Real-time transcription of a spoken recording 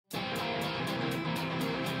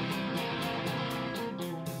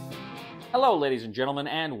Hello, ladies and gentlemen,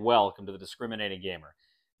 and welcome to the Discriminating Gamer.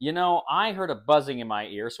 You know, I heard a buzzing in my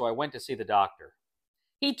ear, so I went to see the doctor.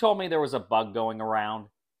 He told me there was a bug going around.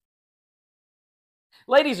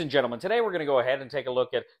 Ladies and gentlemen, today we're going to go ahead and take a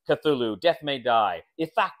look at Cthulhu, Death May Die,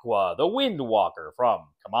 Ithaqua, the Windwalker from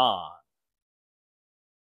CMON.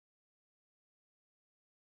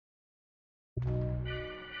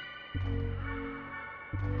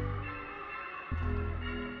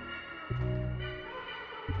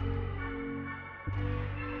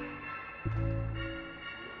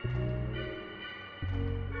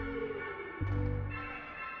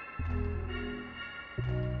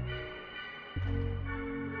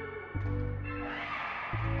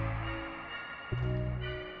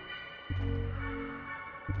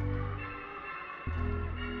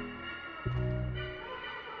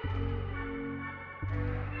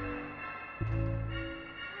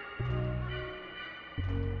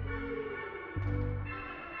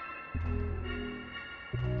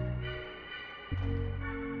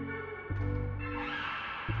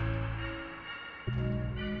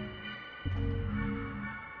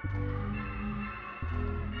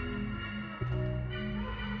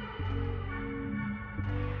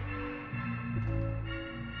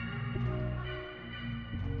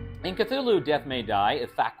 In Cthulhu, Death May Die,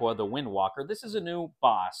 Ithaqua, the Windwalker, this is a new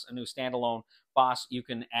boss, a new standalone boss you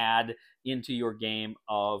can add into your game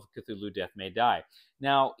of Cthulhu, Death May Die.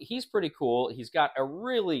 Now, he's pretty cool. He's got a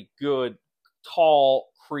really good, tall,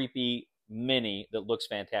 creepy mini that looks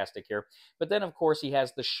fantastic here. But then, of course, he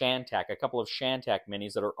has the Shantak, a couple of Shantak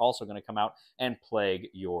minis that are also going to come out and plague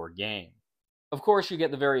your game. Of course, you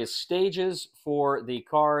get the various stages for the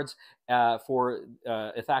cards for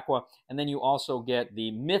Ithaqua, and then you also get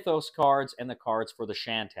the Mythos cards and the cards for the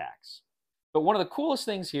Shantaks. But one of the coolest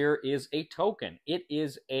things here is a token. It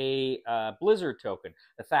is a Blizzard token.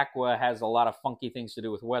 Ithaqua has a lot of funky things to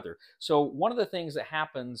do with weather. So one of the things that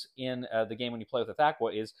happens in the game when you play with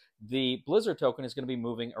Ithaqua is the Blizzard token is going to be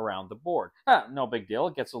moving around the board. No big deal.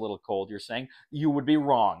 It gets a little cold, you're saying. You would be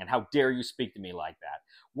wrong, and how dare you speak to me like that.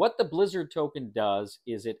 What the Blizzard token does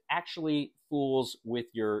is it actually fools with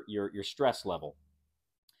your stress level.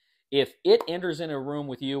 If it enters in a room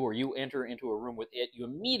with you or you enter into a room with it, you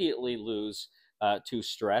immediately lose to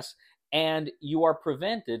stress, and you are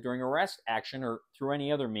prevented during a rest action or through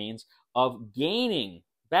any other means of gaining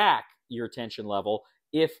back your tension level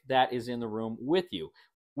if that is in the room with you.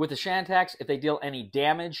 With the Shantaks, if they deal any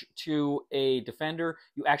damage to a defender,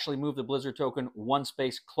 you actually move the Blizzard token one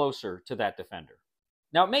space closer to that defender.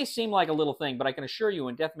 Now, it may seem like a little thing, but I can assure you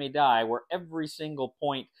in Death May Die, where every single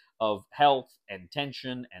point of health and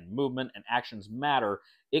tension and movement and actions matter,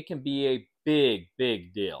 it can be a big,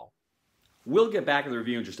 big deal. We'll get back to the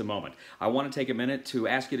review in just a moment. I want to take a minute to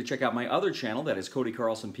ask you to check out my other channel, that is Cody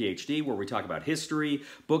Carlson, PhD, where we talk about history,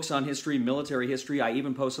 books on history, military history. I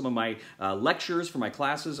even post some of my lectures for my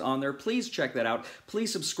classes on there. Please check that out.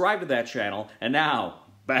 Please subscribe to that channel. And now,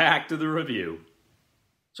 back to the review.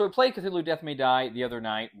 So we played Cthulhu Death May Die the other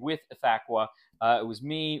night with Ithaqua. It was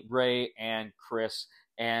me, Ray, and Chris,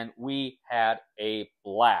 and we had a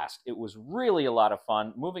blast. It was really a lot of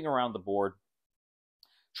fun moving around the board,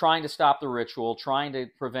 trying to stop the ritual, trying to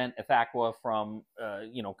prevent Ithaqua from,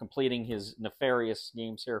 completing his nefarious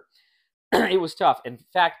schemes here. It was tough. In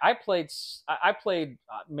fact, I played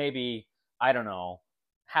maybe, I don't know,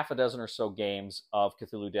 half a dozen or so games of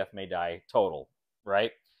Cthulhu Death May Die total,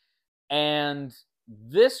 right? And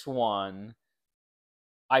this one,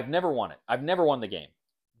 I've never won it. I've never won the game.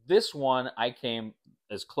 This one, I came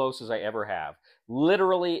as close as I ever have.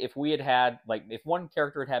 Literally, if we had if one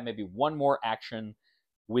character had maybe one more action,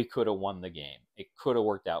 we could have won the game. It could have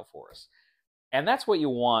worked out for us. And that's what you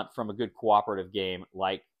want from a good cooperative game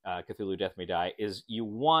like Cthulhu Death May Die, is you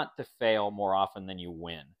want to fail more often than you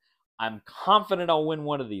win. I'm confident I'll win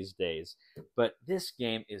one of these days, but this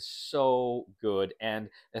game is so good, and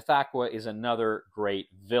Ithaqua is another great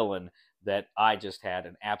villain that I just had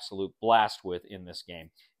an absolute blast with in this game.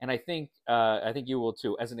 And I think you will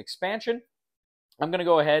too. As an expansion, I'm going to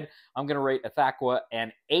go ahead. I'm going to rate Ithaqua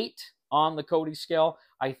an 8 on the Cody scale.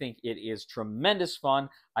 I think it is tremendous fun.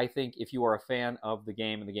 I think if you are a fan of the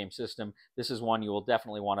game and the game system, this is one you will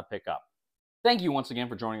definitely want to pick up. Thank you once again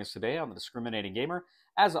for joining us today on The Discriminating Gamer.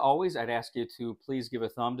 As always, I'd ask you to please give a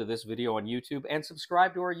thumb to this video on YouTube and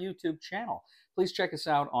subscribe to our YouTube channel. Please check us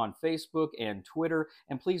out on Facebook and Twitter,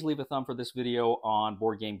 and please leave a thumb for this video on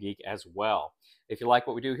Board Game Geek as well. If you like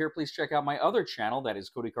what we do here, please check out my other channel, that is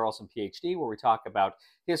Cody Carlson, PhD, where we talk about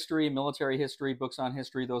history, military history, books on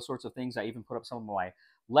history, those sorts of things. I even put up some of my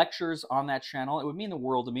lectures on that channel. It would mean the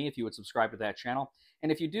world to me if you would subscribe to that channel.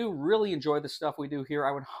 And if you do really enjoy the stuff we do here,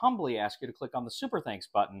 I would humbly ask you to click on the Super Thanks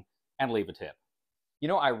button and leave a tip. You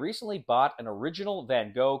know, I recently bought an original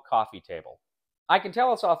Van Gogh coffee table. I can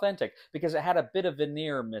tell it's authentic because it had a bit of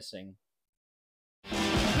veneer missing.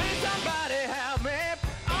 Please somebody help me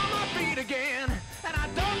on my feet again. And I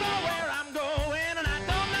don't know where I'm going, and I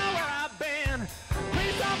don't know where I've been.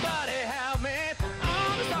 Please somebody help me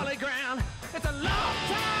on the solid ground. It's a long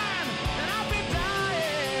time, and I'll be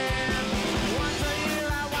dying. Once a year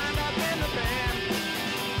I wind up in the band.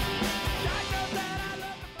 God knows that I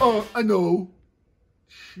love the Oh, I know.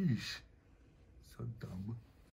 Sheesh. So dumb.